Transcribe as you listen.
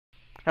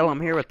Hello,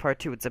 I'm here with part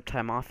 2 with Zip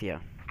Time Mafia.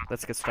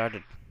 Let's get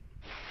started.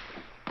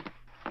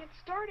 Get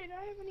started.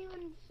 I haven't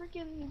even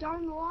freaking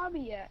done the lobby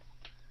yet.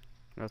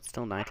 No, it's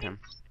still nighttime.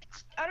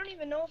 I don't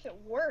even know if it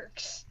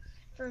works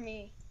for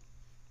me.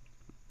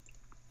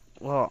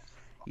 Well,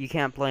 you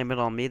can't blame it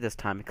on me this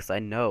time because I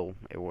know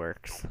it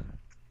works.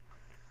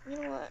 You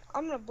know what?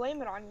 I'm gonna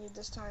blame it on you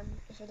this time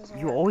if it doesn't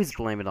You work. always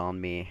blame it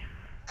on me.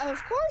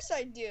 Of course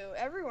I do.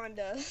 Everyone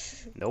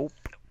does. Nope.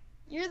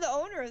 You're the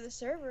owner of the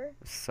server.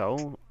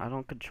 So, I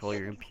don't control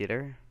your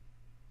computer.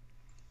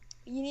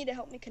 You need to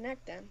help me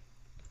connect then.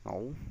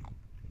 No.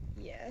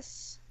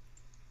 Yes.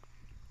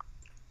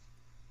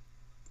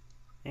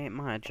 Ain't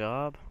my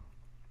job.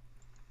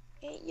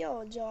 Ain't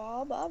your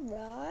job,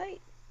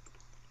 alright.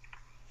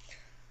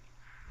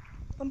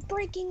 I'm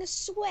breaking a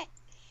sweat.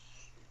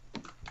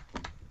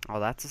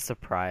 Oh, that's a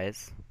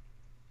surprise.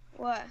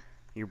 What?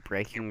 You're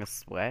breaking a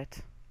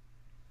sweat?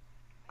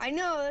 I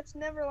know, that's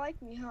never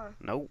like me, huh?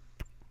 Nope.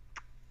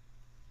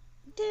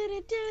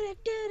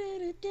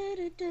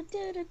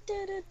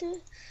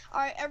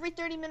 Alright, every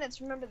 30 minutes,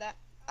 remember that.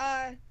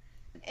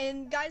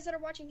 And guys that are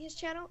watching his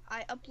channel,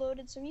 I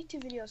uploaded some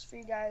YouTube videos for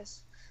you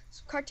guys.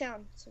 Some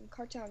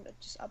cartoon that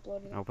just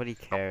uploaded. Nobody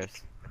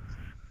cares.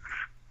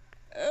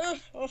 Why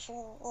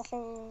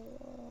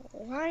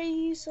are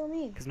you so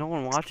mean? Because no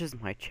one watches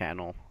my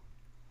channel.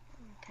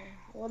 Okay,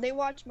 well they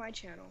watch my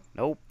channel.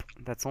 Nope.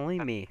 That's only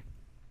me.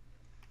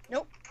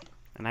 Nope.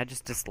 And I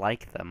just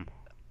dislike them.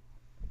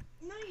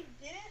 No, you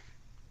didn't.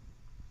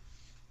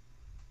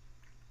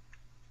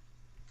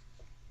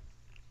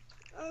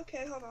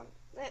 Okay, hold on.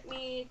 Let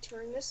me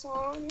turn this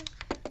on.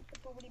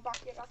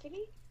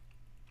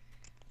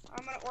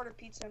 I'm gonna order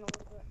pizza in a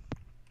little bit.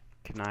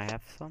 Can I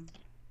have some?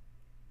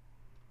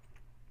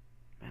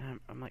 Man,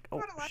 I'm like, oh,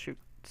 Not a lot. shoot.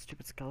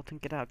 Stupid skeleton.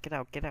 Get out, get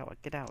out, get out,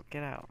 get out,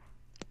 get out.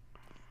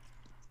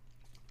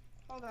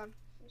 Hold on.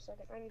 Give me a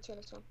second. I need to turn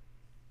this on.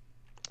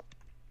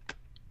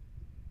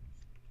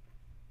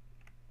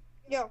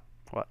 Yo.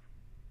 What?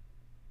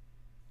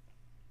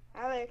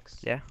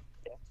 Alex. Yeah?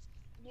 Do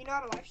you know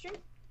how to live stream?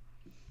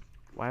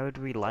 Why would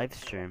we live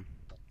stream?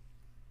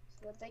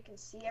 So that they can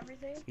see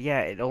everything?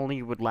 Yeah, it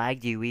only would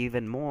lag you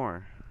even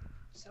more.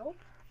 So?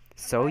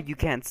 So you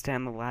can't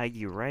stand the lag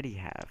you already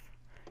have.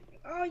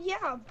 Oh,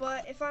 yeah,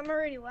 but if I'm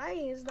already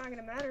lagging, it's not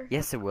gonna matter.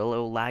 Yes, it will.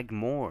 It'll lag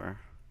more.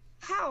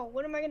 How?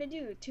 What am I gonna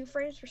do? 2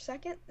 frames per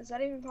second? Is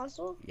that even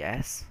possible?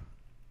 Yes.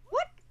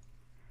 What?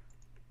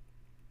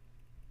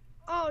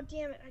 Oh,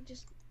 damn it. I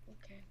just...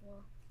 Okay,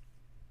 well...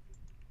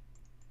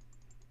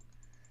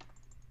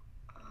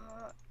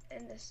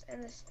 End this,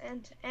 end.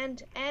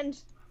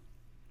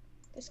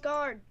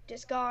 Discard.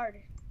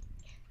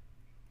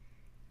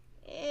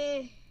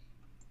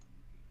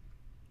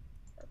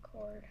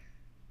 Record.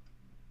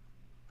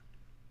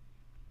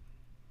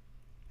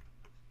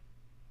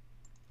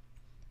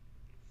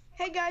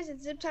 Hey guys,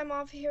 it's Zip Time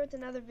Off here with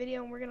another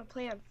video, and we're gonna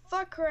play on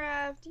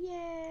Fuckcraft. Yeah,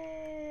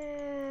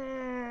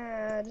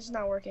 this is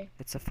not working.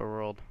 It's a for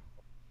world.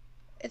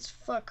 It's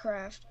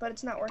Fuckcraft, but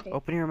it's not working.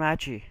 Open your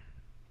matchy.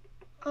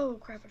 Oh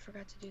crap! I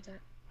forgot to do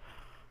that.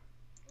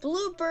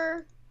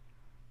 Blooper.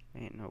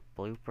 Ain't no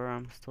blooper.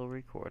 I'm still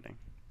recording.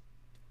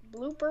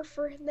 Blooper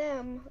for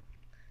them.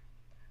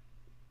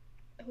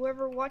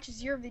 Whoever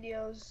watches your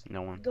videos,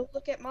 No one. go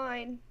look at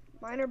mine.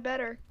 Mine are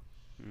better.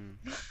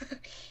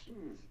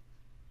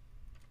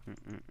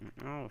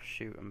 Oh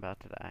shoot! I'm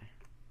about to die.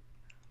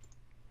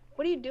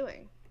 What are you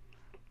doing?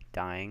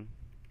 Dying.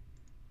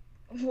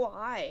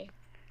 Why?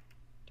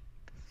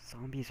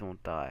 Zombies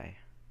won't die.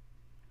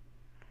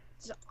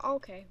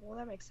 Okay, well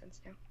that makes sense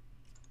now.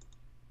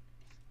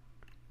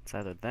 It's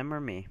either them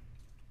or me.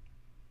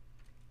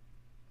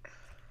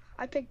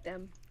 I picked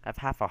them. I have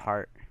half a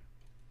heart.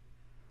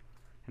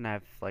 And I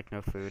have, like,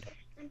 no food.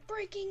 I'm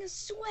breaking a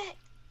sweat.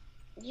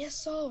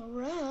 Yes,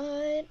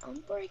 alright. I'm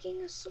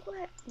breaking a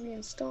sweat.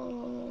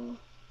 Reinstall.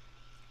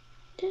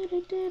 Did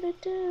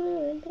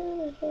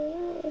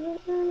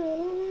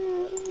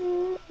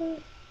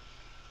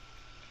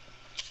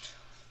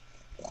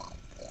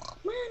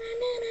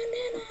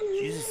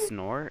you just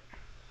snort?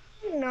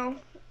 No,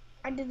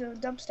 I did a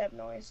dubstep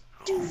noise.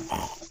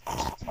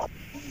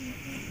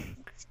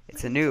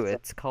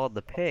 It's called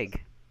the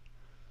pig.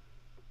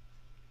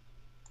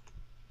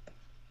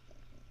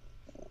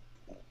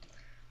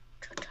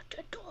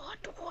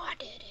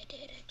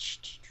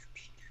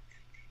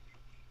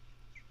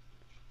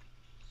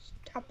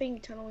 Stopping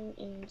tunneling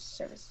in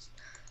service.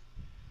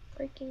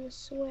 Breaking a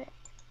sweat.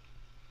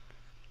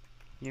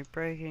 You're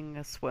breaking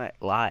a sweat.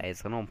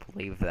 Lies. I don't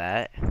believe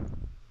that. Oh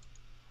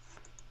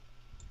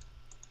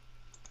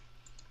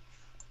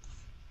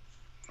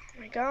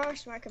my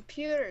gosh, my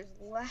computer's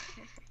lag.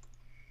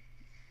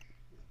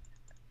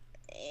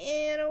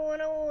 I don't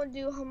want to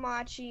do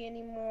Hamachi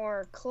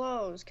anymore.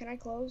 Close. Can I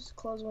close?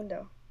 Close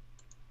window.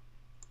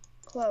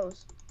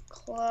 Close.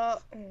 Oh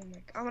my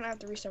god. I'm gonna have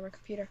to restart my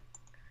computer.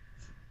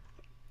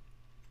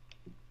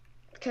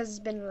 Because it's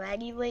been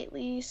laggy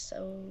lately,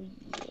 so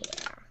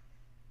yeah.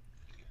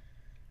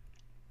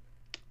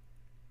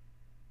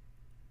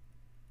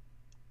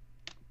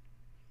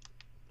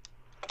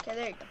 Okay,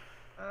 there you go.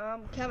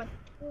 I'm coming.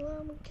 Oh,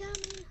 I'm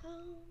coming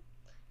home.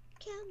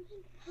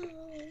 Coming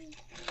home.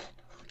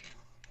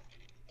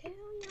 Tell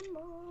your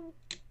mom.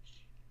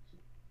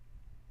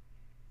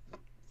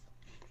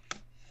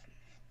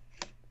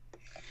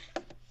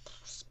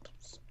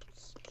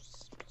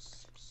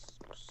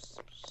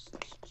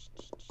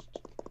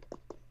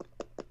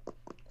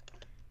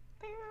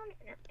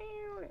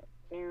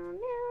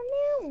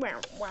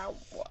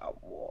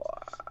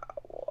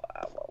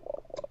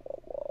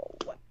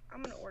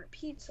 I'm gonna order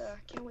pizza.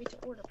 Can't wait to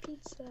order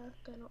pizza.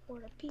 Gonna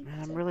order pizza.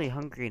 Man, I'm really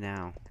hungry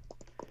now.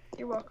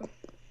 You're welcome.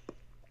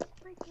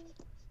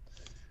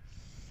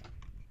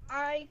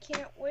 I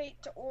can't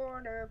wait to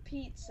order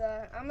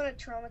pizza. I'm gonna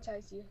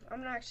traumatize you. I'm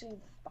gonna actually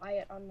buy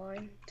it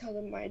online. Tell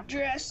them my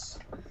address.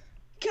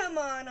 Come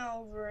on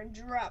over and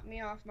drop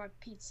me off my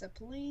pizza,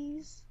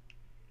 please.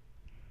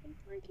 I'm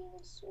breaking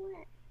a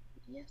sweat.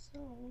 Yes,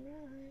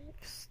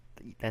 alright.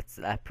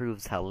 That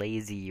proves how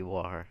lazy you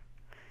are.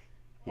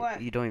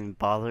 What? You don't even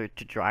bother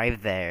to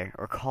drive there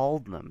or call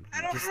them.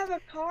 I don't have a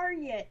car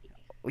yet.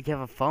 You have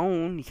a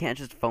phone. You can't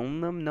just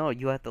phone them. No,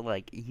 you have to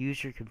like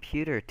use your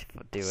computer to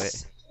do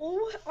it.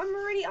 Oh, I'm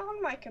already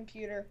on my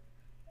computer.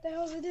 The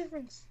hell's the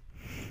difference?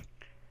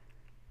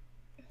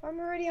 If I'm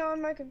already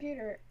on my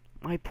computer.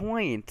 My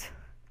point.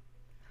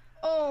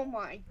 Oh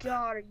my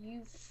god, are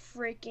you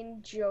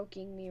freaking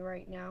joking me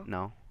right now?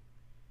 No.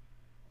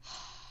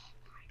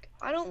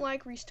 I don't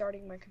like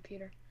restarting my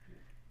computer.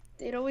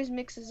 It always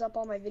mixes up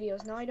all my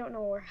videos. Now I don't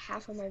know where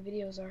half of my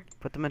videos are.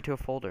 Put them into a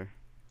folder.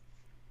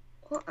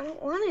 Well, I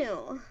don't want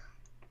to.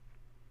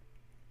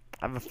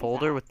 I have a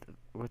folder with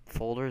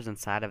folders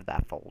inside of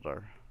that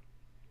folder.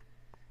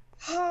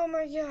 Oh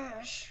my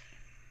gosh.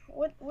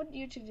 What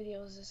YouTube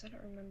video is this? I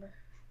don't remember.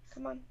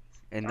 Come on.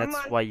 And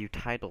that's why you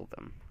titled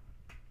them.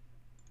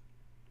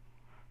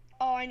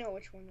 Oh, I know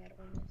which one that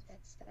one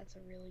is. That's a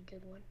really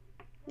good one.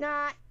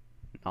 Not.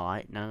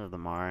 None of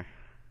them are.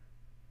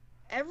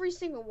 Every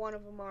single one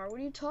of them are. What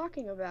are you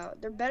talking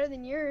about? They're better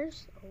than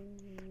yours. Oh.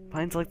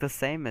 Mine's like the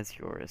same as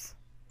yours.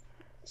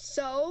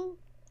 So?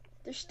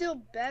 They're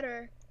still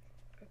better.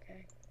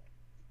 Okay.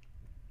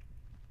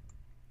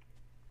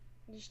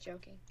 I'm just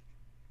joking.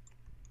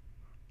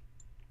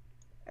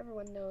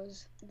 Everyone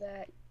knows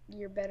that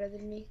you're better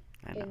than me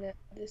in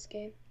this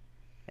game.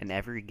 In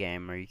every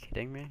game, are you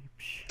kidding me?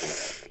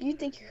 Psh. You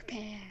think you're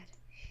bad.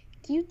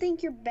 Do you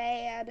think you're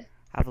bad?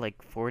 I have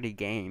like 40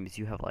 games,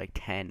 you have like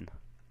 10.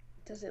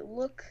 Does it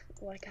look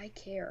like I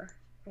care?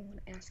 I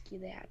want to ask you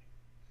that.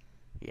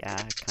 Yeah,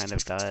 it kind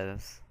of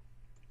does.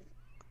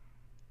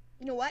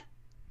 You know what?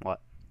 What?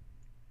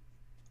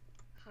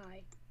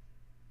 Hi.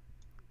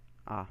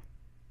 Ah.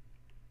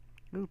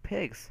 Ooh,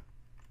 pigs.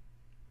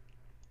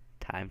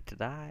 Time to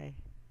die.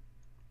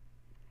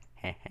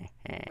 Oink,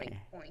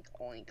 oink,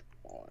 oink,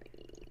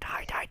 oink.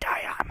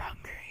 Die, I'm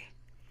hungry.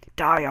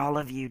 Die, all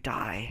of you,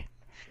 die.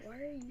 Why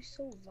are you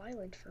so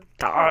violent for?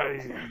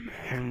 Die, I'm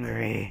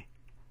hungry.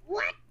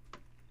 What?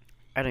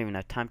 I don't even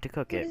have time to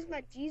cook it. This is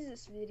my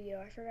Jesus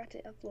video. I forgot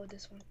to upload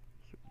this one.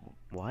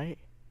 What?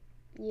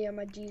 Yeah,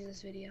 my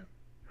Jesus video.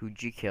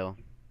 Who'd you kill?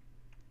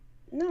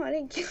 No, I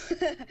didn't kill.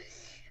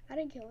 I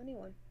didn't kill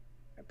anyone.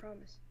 I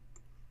promise.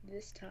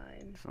 This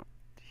time. So,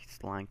 he's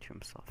lying to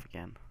himself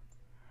again.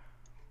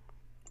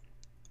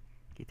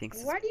 He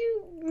thinks. Why do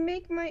you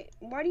make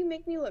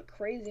me look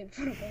crazy in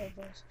front of all of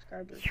our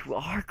subscribers? You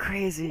are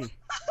crazy. I'm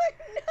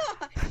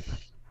not.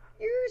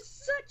 You're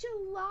such a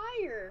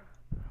liar.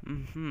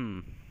 Mm-hmm.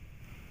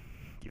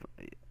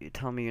 You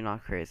tell me you're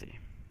not crazy.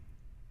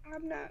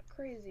 I'm not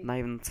crazy. Not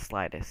even the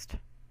slightest.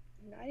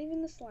 Not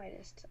even the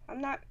slightest.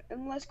 I'm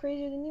less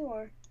crazy than you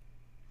are.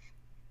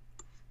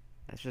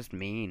 That's just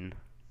mean.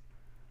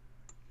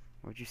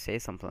 Would you say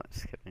something like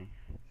just kidding?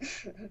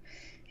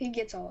 He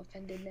gets all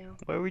offended now.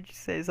 Why would you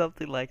say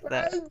something like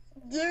that? Do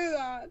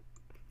that.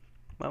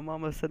 My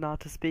mama said not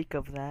to speak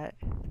of that.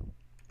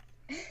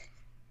 Do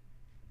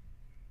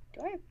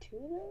I have 2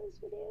 of those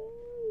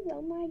videos?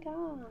 Oh my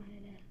god.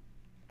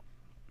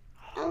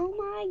 Oh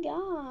my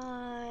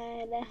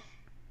god.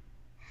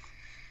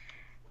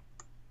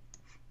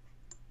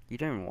 You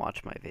don't even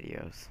watch my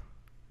videos.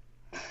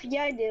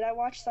 Yeah, I did. I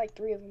watched like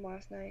 3 of them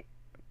last night.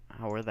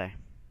 How were they?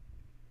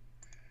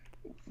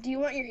 Do you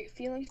want your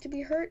feelings to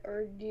be hurt,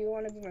 or do you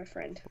want to be my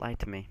friend? Lie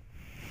to me.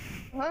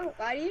 Huh?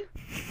 Lie to you?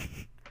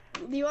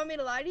 Do you want me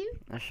to lie to you?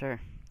 Sure.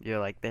 You're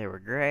like, they were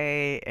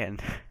great,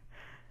 and...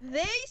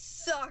 They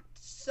sucked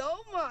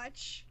so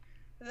much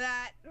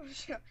that...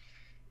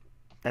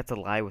 That's a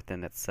lie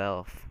within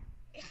itself.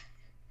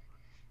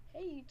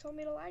 Hey, you told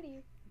me to lie to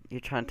you. You're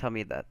trying to tell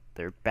me that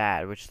they're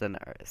bad, which then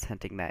is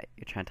hinting that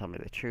you're trying to tell me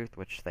the truth,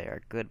 which they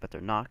are good, but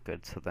they're not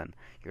good, so then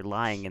you're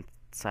lying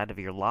inside of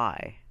your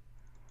lie.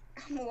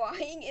 I'm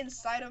lying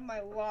inside of my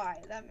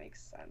lie. That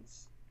makes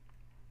sense.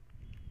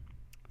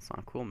 It's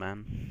not cool,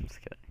 man.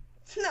 Just kidding.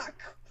 It's not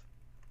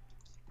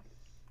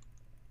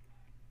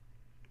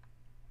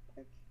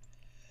cool.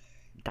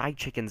 Die,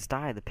 chickens,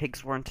 die. The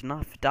pigs weren't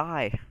enough.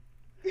 Die.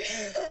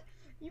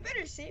 You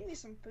better save me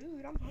some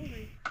food. I'm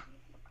hungry.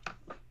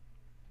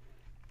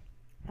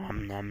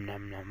 Nom nom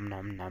nom nom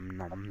nom nom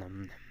nom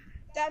nom.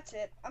 That's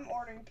it. I'm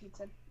ordering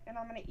pizza, and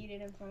I'm gonna eat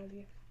it in front of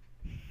you.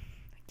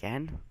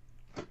 Again?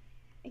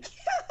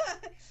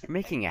 You're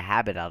making a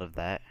habit out of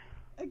that.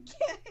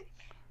 Again.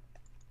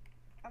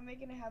 I'm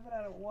making a habit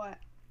out of what?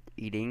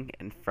 Eating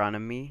in front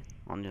of me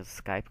on your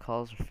Skype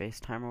calls or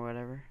FaceTime or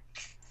whatever.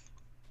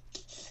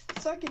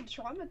 So I can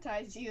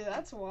traumatize you,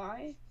 that's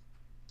why.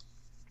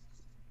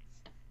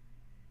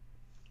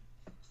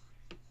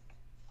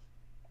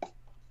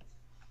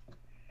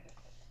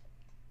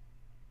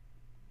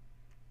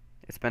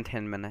 It's been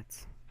 10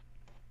 minutes.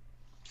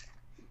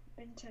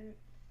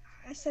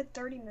 I said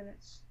 30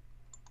 minutes.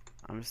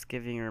 I'm just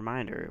giving you a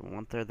reminder.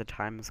 1/3 of the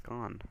time is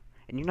gone.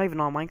 And you're not even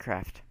on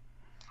Minecraft.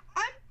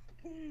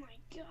 Oh my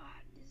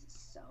god, this is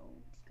so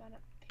gonna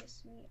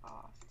piss me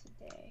off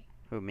today.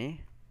 Who,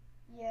 me?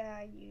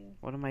 Yeah, you.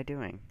 What am I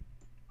doing?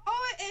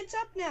 Oh, it's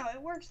up now.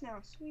 It works now.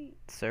 Sweet.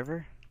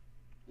 Server?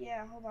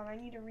 Yeah, hold on. I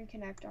need to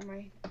reconnect on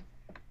my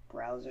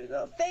browser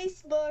though.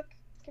 Facebook.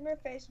 Come here,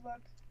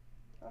 Facebook.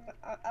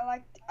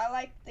 I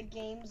like the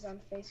games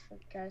on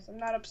Facebook, guys. I'm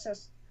not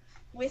obsessed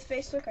with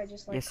Facebook. I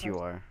just like. Yes, you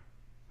are.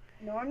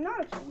 No, I'm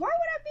not. Why would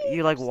I be?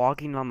 You like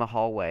walking down the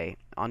hallway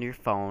on your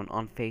phone,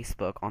 on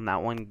Facebook, on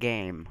that one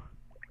game.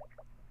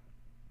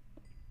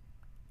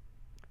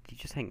 Did you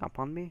just hang up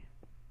on me?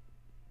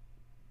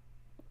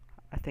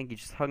 I think you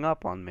just hung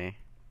up on me.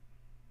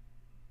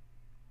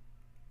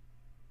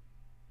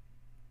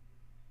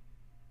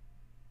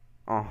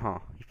 Uh-huh.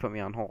 You put me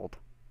on hold.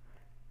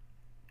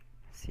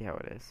 See how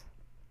it is.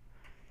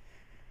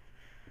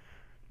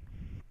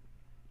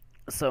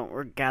 So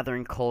we're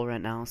gathering coal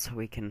right now so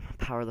we can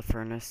power the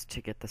furnace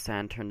to get the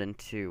sand turned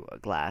into a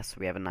glass.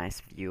 We have a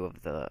nice view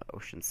of the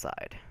ocean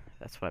side.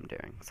 That's what I'm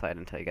doing. So I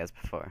didn't tell you guys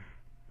before.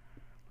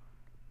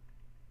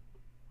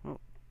 Oh.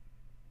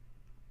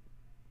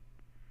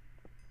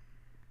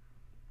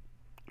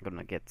 I'm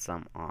gonna get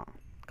some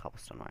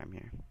cobblestone while I'm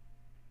here.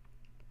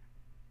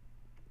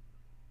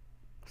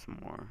 Some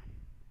more.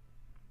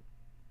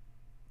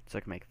 So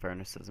I can make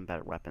furnaces and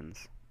better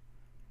weapons.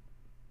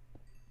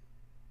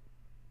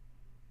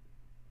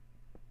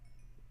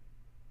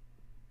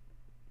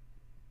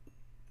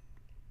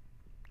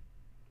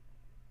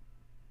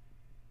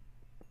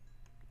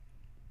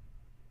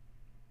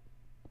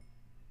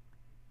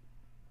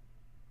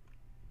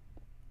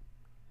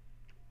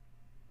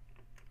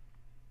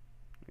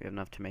 We have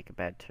enough to make a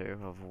bed too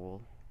of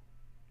wool.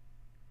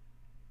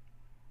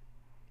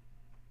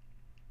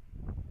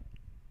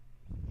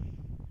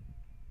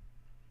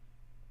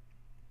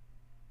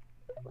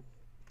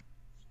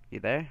 You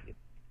there?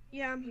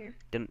 Yeah, I'm here.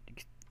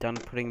 Done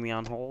putting me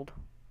on hold?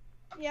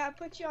 Yeah, I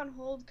put you on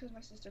hold because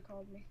my sister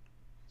called me.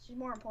 She's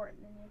more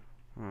important than you.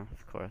 Oh,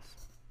 of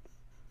course.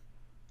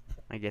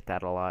 I get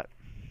that a lot.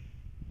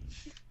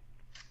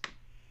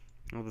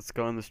 Well, let's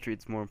go on the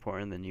street's more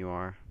important than you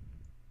are.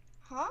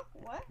 Huh?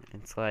 What?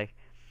 It's like,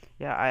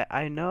 yeah,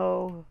 I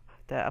know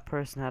that a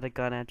person had a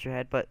gun at your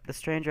head, but the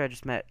stranger I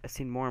just met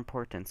seemed more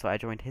important, so I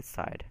joined his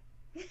side.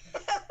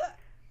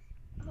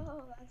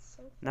 Oh, that's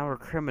so funny. Now we're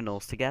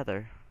criminals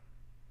together.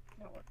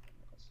 No, we're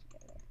criminals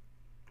together.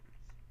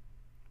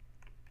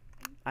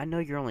 I know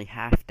you're only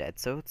half dead,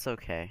 so it's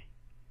okay.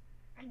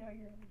 I know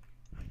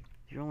you're.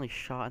 You're only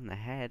shot in the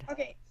head.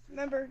 Okay,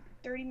 remember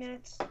 30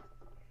 minutes.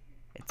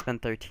 It's been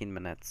 13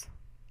 minutes.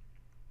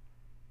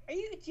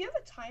 Do you have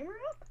a timer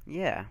up?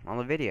 Yeah, on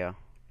the video.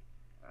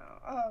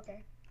 Oh,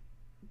 okay.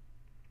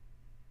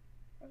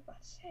 I was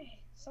about to say,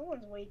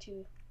 someone's way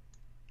too.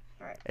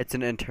 Alright. It's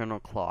an internal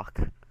clock.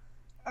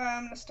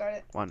 I'm gonna start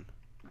it. 1,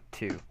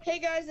 2. Hey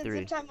guys, it's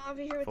 3, Ziptime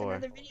over here with 4.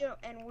 another video,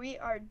 and we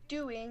are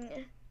doing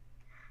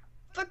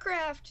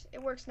Footcraft.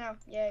 It works now.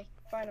 Yay,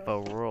 finally.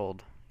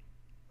 World.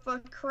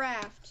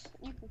 Footcraft.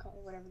 You can call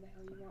it whatever the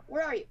hell you want.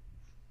 Where are you?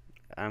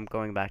 I'm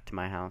going back to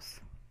my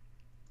house.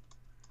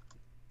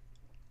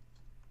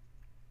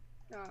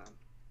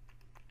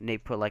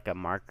 Nate put like a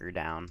marker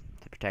down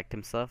to protect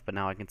himself, but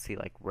now I can see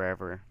like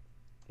wherever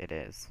it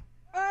is.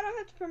 Oh, I don't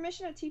have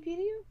permission to TP to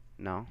you?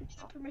 No,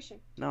 No permission.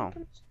 no,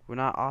 we're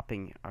not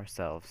opping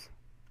ourselves.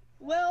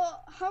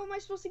 Well, how am I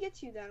supposed to get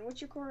to you then?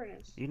 What's your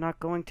coordinates? You're not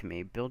going to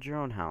me. Build your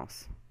own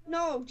house.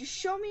 No, just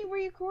show me where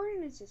your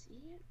coordinates is,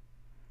 idiot.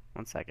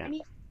 1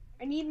 second.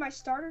 I need my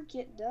starter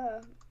kit,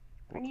 duh.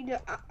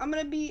 I'm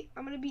gonna be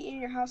in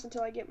your house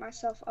until I get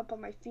myself up on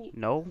my feet.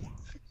 No,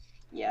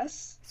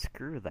 Yes.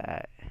 screw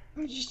that.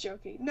 I'm just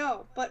joking.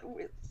 No, but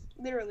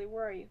literally,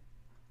 where are you?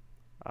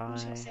 I'm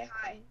just gonna say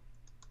hi.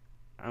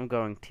 I'm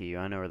going to you.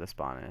 I know where the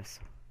spawn is.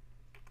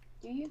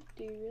 Do you?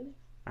 Do you really?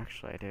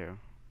 Actually, I do.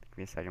 Give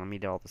me a second. Let me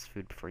eat all this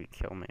food before you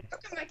kill me. How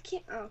come I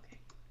can't? Oh,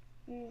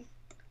 okay.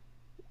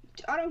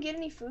 I don't get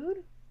any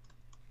food?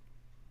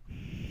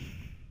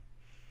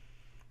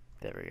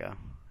 There we go.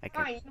 I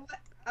can. Fine, you know what?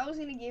 I was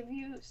gonna give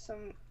you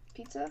some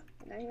pizza,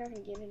 and now you're not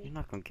gonna get any. You're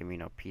not gonna give me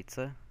no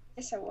pizza.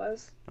 Yes, I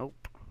was.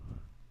 Nope.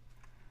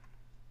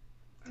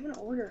 I'm gonna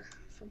order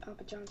from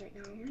Papa John's right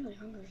now. I'm really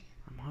hungry.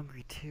 I'm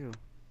hungry too.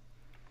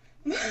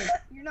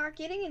 You're not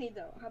getting any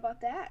though. How about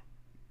that?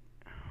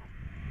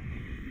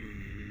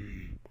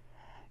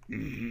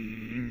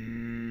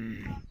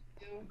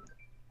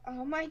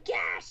 Oh my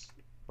gosh!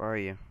 Where are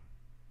you?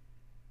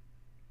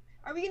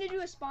 Are we gonna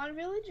do a spawn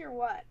village or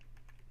what?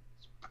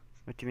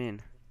 What do you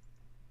mean?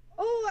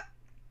 Oh!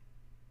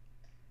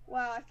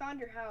 Wow, I found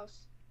your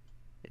house.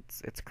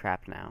 It's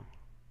crap now.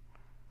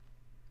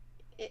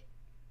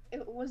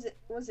 Was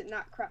it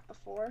not crap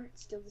before?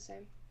 It's still the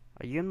same.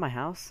 Are you in my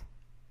house?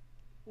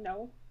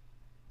 No.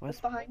 What's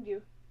behind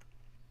you?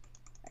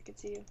 I can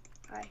see you.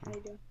 Hi, how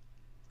you doing?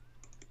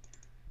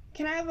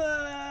 Can I have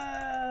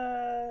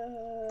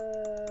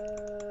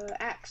a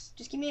axe?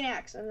 Just give me an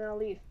axe and then I'll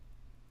leave.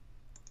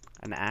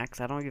 An axe?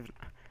 I don't even.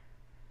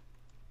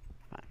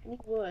 I need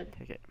wood.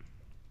 Take it.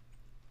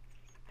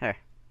 Here,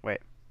 wait.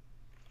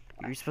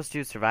 You're supposed to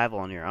do survival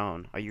on your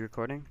own. Are you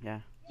recording? Yeah.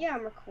 Yeah,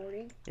 I'm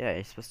recording. Yeah,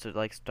 you're supposed to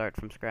like start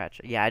from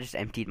scratch. Yeah, I just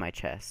emptied my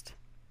chest.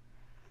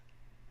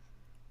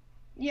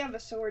 You have a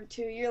sword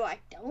too. You're like,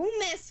 don't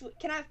mess with.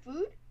 Can I have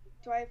food?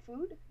 Do I have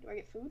food? Do I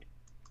get food?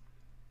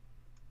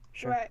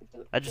 Sure.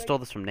 I just stole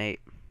this from Nate.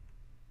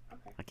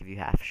 Okay. I'll give you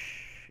half.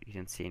 Shh. You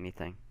didn't see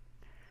anything.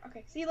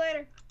 Okay. See you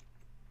later.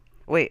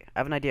 Wait, I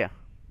have an idea.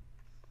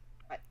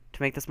 What?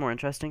 To make this more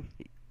interesting,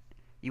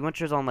 you want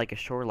yours on like a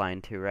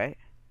shoreline too, right?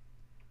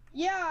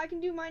 Yeah, I can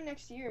do mine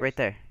next year. Right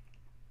there.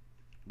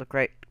 Look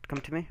right. Come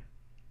to me.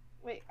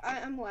 Wait,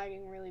 I'm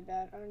lagging really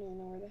bad. I don't even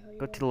know where the hell you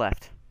are. Go to the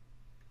left.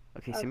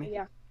 Okay, see me?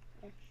 Yeah.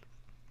 Okay.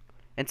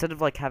 Instead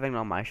of like having it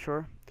on my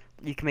shore,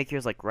 you can make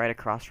yours like right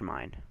across from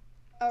mine.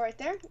 Oh, right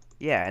there?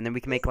 Yeah, and then we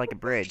can make like a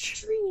Birch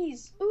bridge.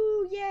 trees.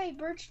 Ooh, yay,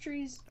 birch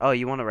trees. Oh,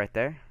 you want it right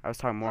there? I was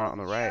talking more on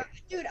the Yeah. right.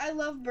 Dude, I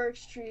love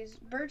birch trees.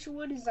 Birch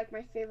wood is like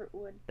my favorite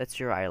wood. That's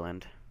your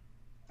island.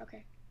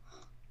 Okay.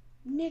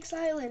 Nick's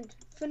Island.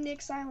 For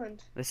Nick's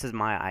Island. This is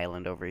my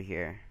island over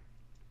here.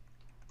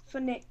 For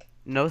Nick.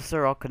 Notice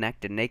they're all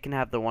connected. Nate can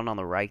have the one on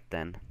the right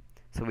then.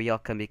 So we all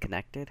can be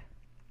connected.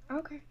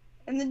 Okay.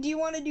 And then do you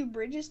want to do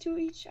bridges to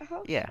each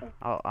house? Yeah,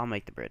 Or- I'll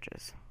make the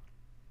bridges.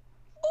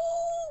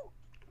 Ooh!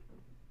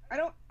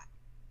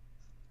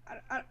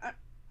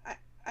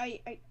 I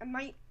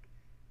might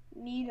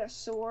need a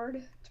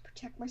sword to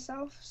protect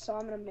myself, so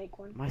I'm gonna make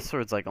one. My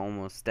sword's like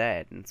almost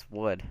dead, and it's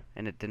wood,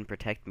 and it didn't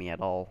protect me at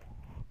all.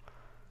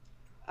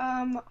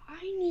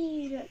 I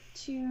need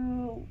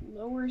to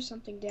lower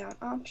something down.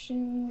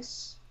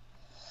 Options,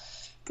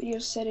 video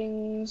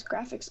settings,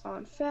 graphics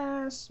on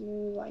fast,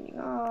 smooth lining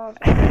off,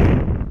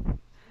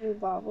 smooth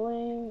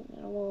bobbling,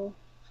 normal.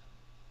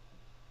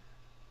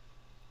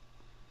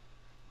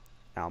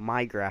 Now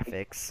my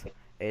graphics,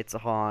 it's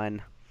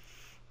on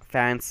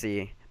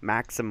fancy,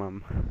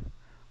 maximum,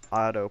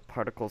 auto,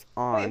 particles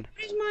on, Wait,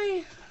 what is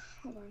my?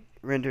 Hold on.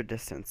 render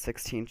distance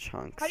 16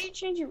 chunks. How do you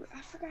change your? I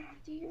forgot how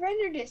to do your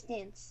render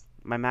distance.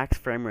 My max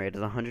frame rate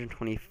is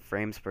 120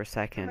 frames per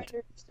second.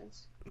 Render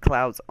distance.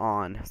 Clouds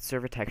on,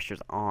 server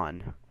textures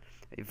on,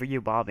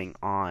 video bobbing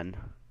on.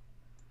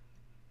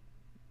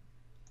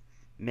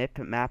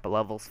 MIP map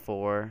levels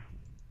 4.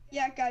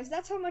 Yeah, guys,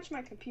 that's how much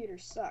my computer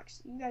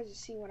sucks. You guys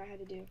just see what I had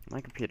to do. My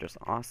computer's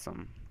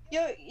awesome.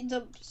 Yo,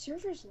 the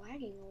server's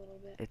lagging a little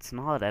bit. It's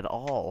not at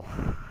all.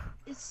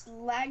 It's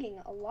lagging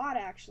a lot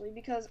actually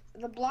because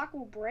the block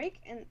will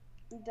break and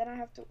then I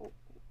have to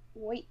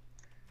wait.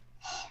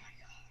 Oh my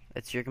god.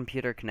 It's your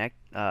computer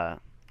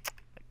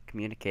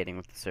communicating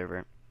with the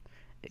server.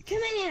 Come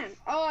on!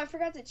 Oh, I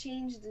forgot to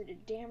change the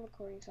damn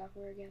recording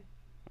software again.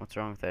 What's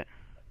wrong with it?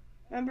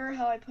 Remember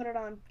how I put it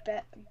on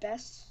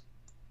best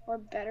or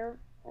better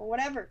or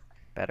whatever?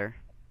 Better?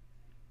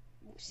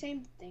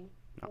 Same thing.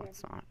 No, Whatever.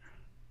 it's not.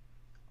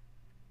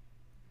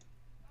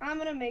 I'm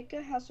gonna make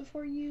a house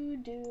before you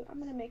do. I'm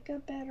gonna make a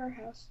better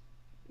house.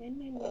 Nya,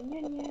 nya, nya,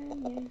 nya, nya,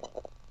 nya.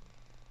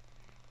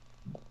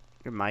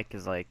 Your mic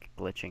is like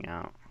glitching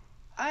out.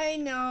 I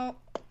know.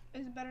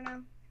 Is it better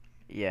now?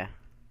 Yeah.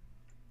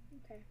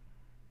 Okay.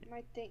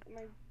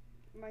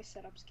 My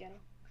setup's ghetto.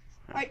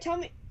 All right, tell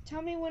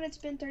me when it's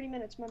been 30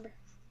 minutes. Remember.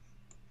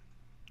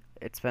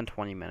 It's been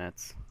 20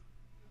 minutes.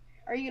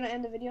 Are you gonna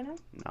end the video now?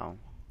 No.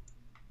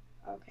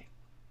 Okay.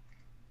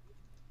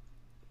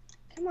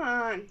 Come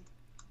on.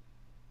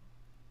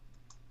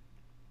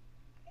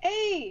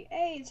 Hey,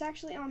 it's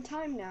actually on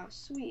time now.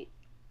 Sweet.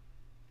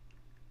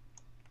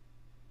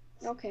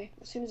 Okay,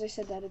 as soon as I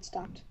said that, it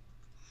stopped.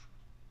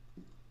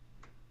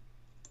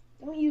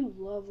 Don't you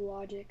love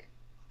logic?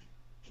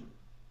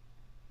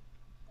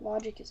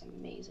 Logic is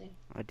amazing.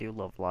 I do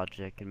love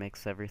logic. It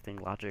makes everything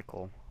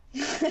logical.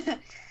 Do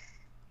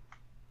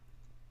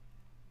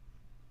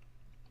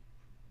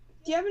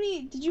you have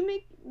any? Did you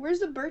make? Where's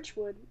the birch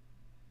wood?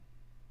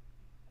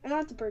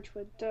 Not the birch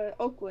wood. The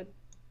oak wood.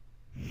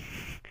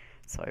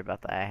 Sorry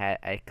about that.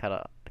 I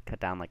cut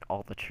down like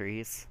all the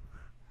trees.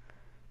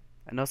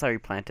 I noticed I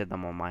replanted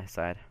them on my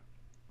side.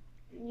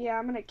 Yeah,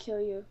 I'm gonna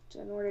kill you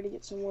in order to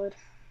get some wood.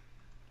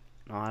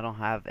 No, I don't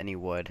have any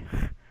wood.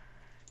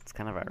 It's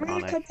kind of I'm gonna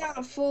ironic. cut down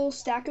a full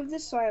stack of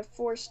this, so I have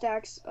 4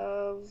 stacks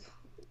of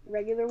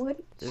regular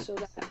wood. Dude. So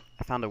that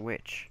I found a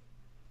witch.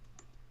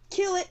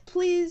 kill it,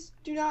 please.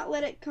 Do not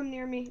let it come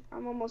near me.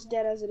 I'm almost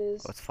dead as it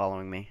is. Oh, it's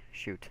following me.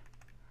 Shoot.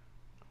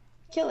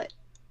 Kill it.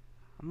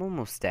 I'm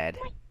almost dead.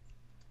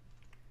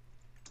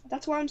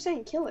 That's why I'm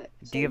saying kill it.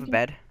 Do you have a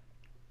bed?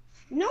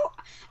 No,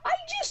 I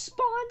just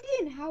spawned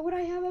in. How would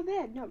I have a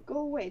bed? No, go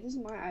away. This is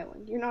my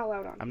island. You're not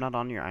allowed on I'm here. not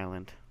on your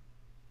island.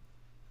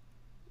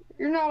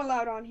 You're not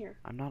allowed on here.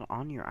 I'm not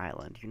on your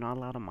island. You're not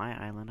allowed on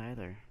my island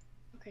either.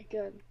 Okay,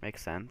 good.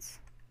 Makes sense.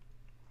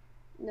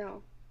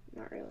 No,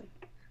 not really.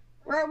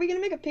 Or are we gonna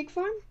make a pig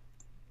farm?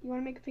 You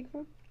wanna make a pig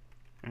farm?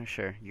 Oh,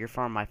 sure. Your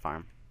farm, my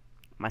farm.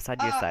 My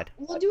side, your side.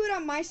 We'll do it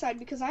on my side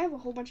because I have a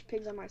whole bunch of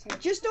pigs on my side.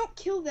 Just don't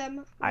kill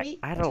them. I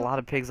had a lot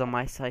of pigs on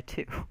my side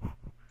too.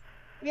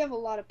 We have a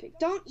lot of pigs.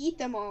 Don't eat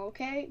them all,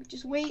 okay?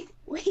 Just wait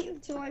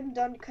until I'm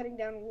done cutting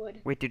down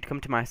wood. Wait, dude, come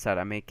to my side.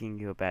 I'm making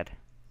you a bed.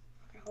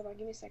 Okay, hold on,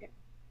 give me a second.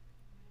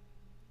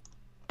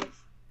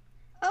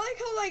 I like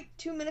how like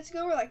 2 minutes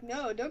ago we're like,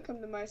 no, don't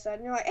come to my side,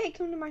 and you're like, hey,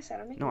 come to my side.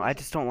 I'm making. No, I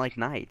just don't like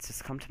nights.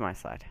 Just come to my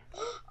side.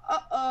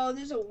 Uh-oh,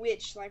 there's a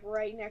witch like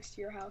right next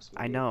to your house.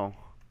 I know.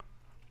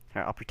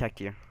 Alright, I'll protect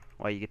you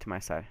while you get to my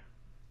side.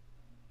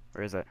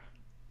 Where is it?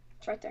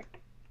 It's right there.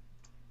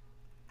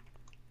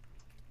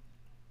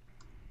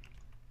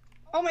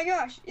 Oh my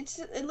gosh,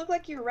 it looked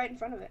like you were right in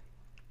front of it.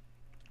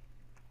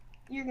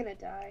 You're gonna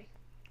die.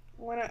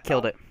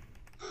 Killed it.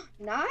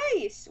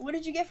 Nice! What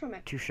did you get from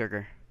it? 2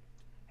 sugar.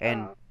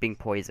 And being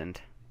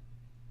poisoned.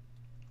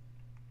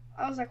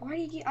 I was like, why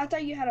do you get... I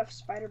thought you had a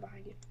spider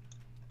behind you.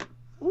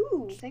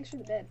 Ooh, thanks for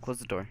the bed. Close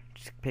the door.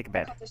 Just pick a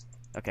bed.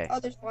 Okay. Oh,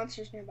 there's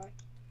monsters nearby.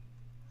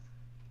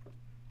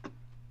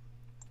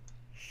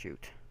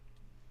 Shoot.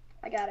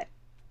 I got it.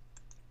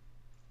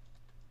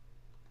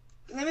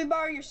 Let me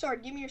borrow your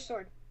sword. Give me your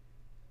sword.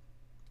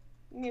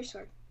 Give me your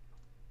sword.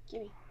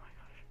 Give me. Oh my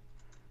gosh.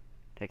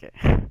 Take it.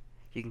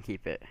 You can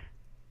keep it.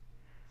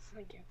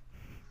 Thank you.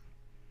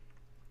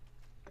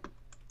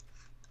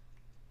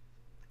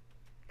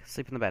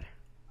 Sleep in the bed.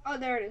 Oh,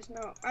 there it is.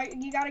 No,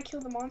 you gotta kill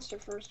the monster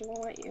first. It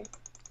won't let you.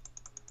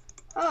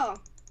 Oh,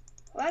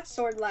 well, that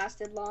sword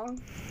lasted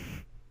long.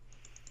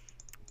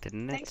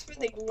 Didn't it? Thanks for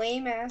the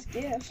lame ass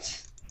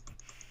gift.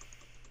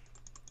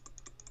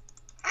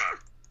 Ah!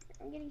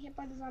 I'm getting hit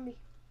by the zombie.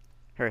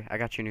 Hurry, I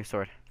got your new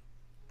sword.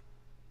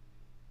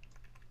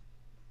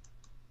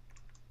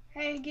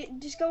 Hey,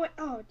 just go in.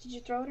 Oh, did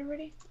you throw it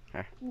already?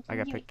 Here, I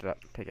got picked it up.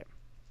 Take it.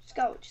 Just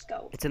go, just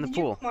go. It's in the Did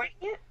pool. You mine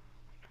it?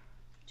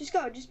 Just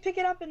go, just pick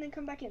it up and then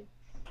come back in.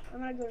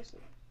 I'm gonna go to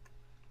sleep.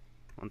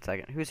 1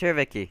 second. Who's here,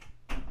 Vicky?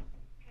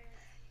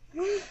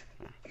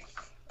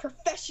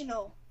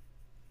 Professional.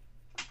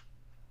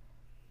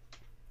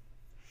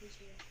 Who's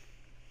here?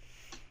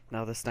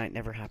 No, this night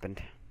never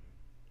happened.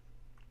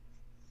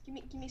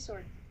 Give me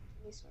sword.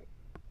 Give me sword.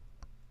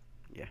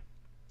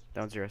 That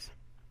one's yours.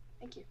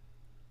 Thank you.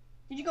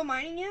 Did you go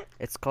mining yet?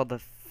 It's called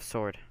the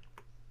sword.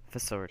 The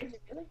sword. Is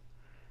it really?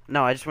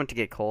 No, I just went to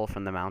get coal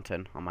from the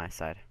mountain on my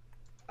side.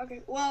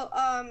 Okay. Well,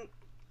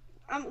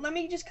 let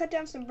me just cut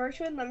down some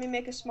birchwood. Let me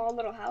make a small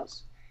little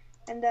house,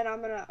 and then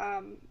I'm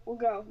gonna we'll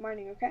go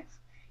mining. Okay?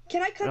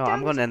 Can I cut No, down?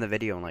 I'm going to end the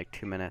video in like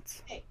 2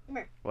 minutes. Hey, come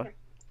here. What? Come here.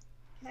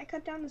 Can I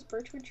cut down this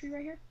birchwood tree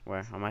right here?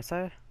 Where? On my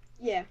side?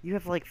 Yeah. You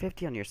have like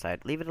 50 on your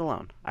side. Leave it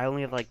alone. I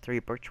only have like 3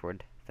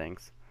 birchwood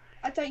things.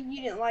 I thought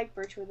you didn't like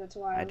birchwood. That's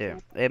why. I do.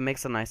 It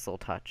makes a nice little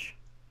touch.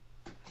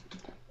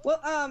 Well,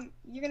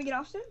 you're gonna get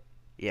off soon?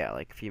 Yeah,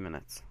 like a few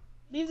minutes.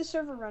 Leave the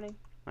server running.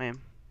 I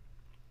am.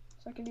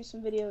 So I can do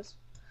some videos.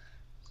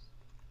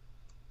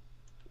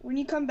 When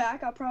you come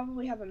back, I'll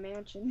probably have a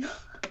mansion.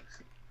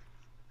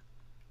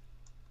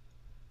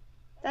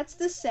 That's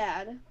the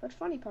sad but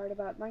funny part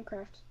about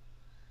Minecraft.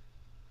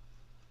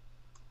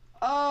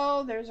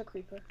 Oh, there's a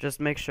creeper.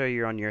 Just make sure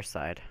you're on your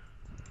side.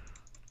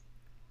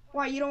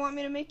 Why, you don't want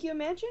me to make you a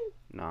mansion?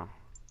 No.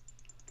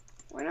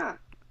 Why not?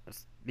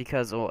 Just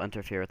because it will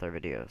interfere with our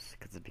videos.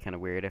 Because it'd be kind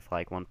of weird if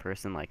like one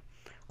person like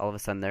all of a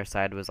sudden their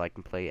side was like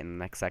complete and the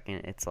next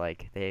second it's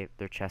like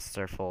their chests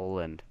are full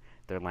and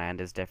their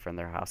land is different,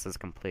 their house is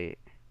complete.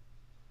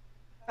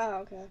 Oh,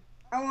 okay.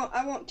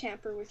 I won't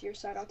tamper with your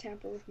side. I'll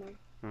tamper with mine.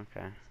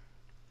 Okay.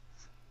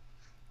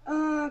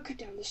 Cut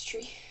down this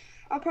tree.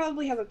 I'll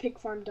probably have a pig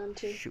farm done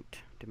too. Shoot.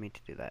 Didn't mean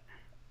to do that.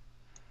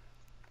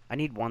 I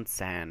need 1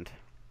 sand.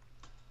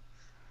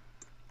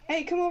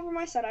 Hey, come over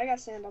my side. I got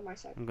sand on my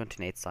side. I'm going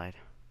to Nate's side.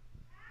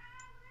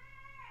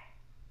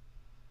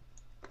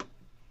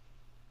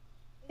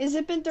 Has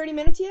it been 30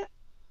 minutes yet?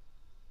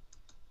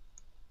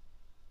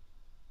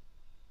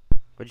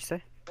 What'd you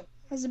say?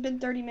 Has it been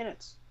 30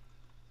 minutes?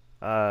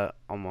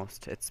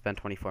 Almost. It's been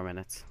 24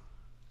 minutes.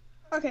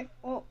 Okay,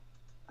 well,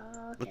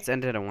 okay. Let's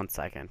end it in 1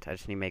 second. I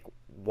just need to make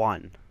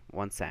one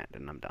sand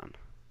and I'm done.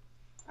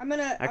 I'm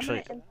gonna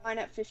Actually- end mine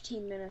at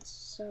 15 minutes,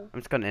 so. I'm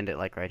just gonna end it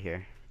like right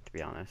here, to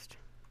be honest.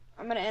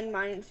 I'm gonna end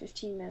mine in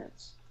 15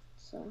 minutes,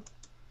 so.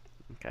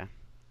 Okay.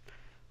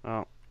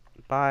 Well,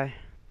 bye.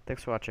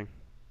 Thanks for watching.